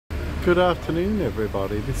Good afternoon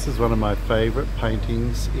everybody. This is one of my favourite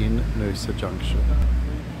paintings in Noosa Junction.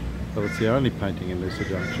 Well, it's the only painting in Noosa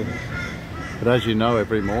Junction. But as you know,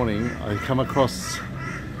 every morning I come across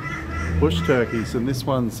bush turkeys, and this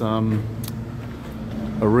one's a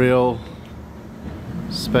real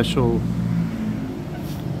special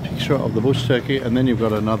picture of the bush turkey. And then you've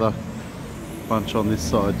got another bunch on this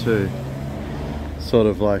side too. Sort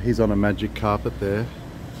of like he's on a magic carpet there.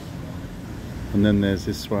 And then there's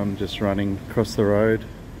this one just running across the road,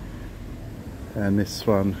 and this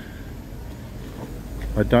one,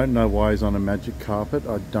 I don't know why he's on a magic carpet.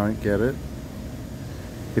 I don't get it.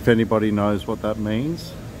 If anybody knows what that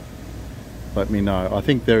means, let me know. I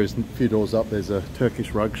think there is a few doors up, there's a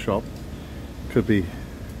Turkish rug shop. Could be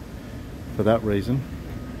for that reason.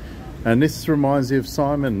 And this reminds me of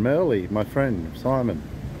Simon Merley, my friend Simon.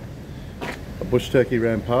 A bush turkey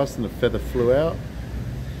ran past and a feather flew out,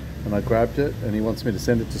 and I grabbed it, and he wants me to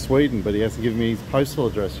send it to Sweden, but he hasn't given me his postal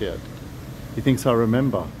address yet. He thinks I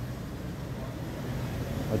remember.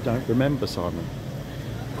 I don't remember, Simon.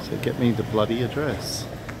 So get me the bloody address,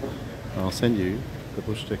 and I'll send you the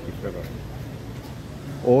bush turkey feather.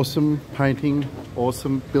 Awesome painting,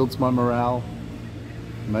 awesome, builds my morale,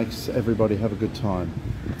 makes everybody have a good time.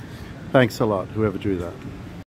 Thanks a lot, whoever drew that.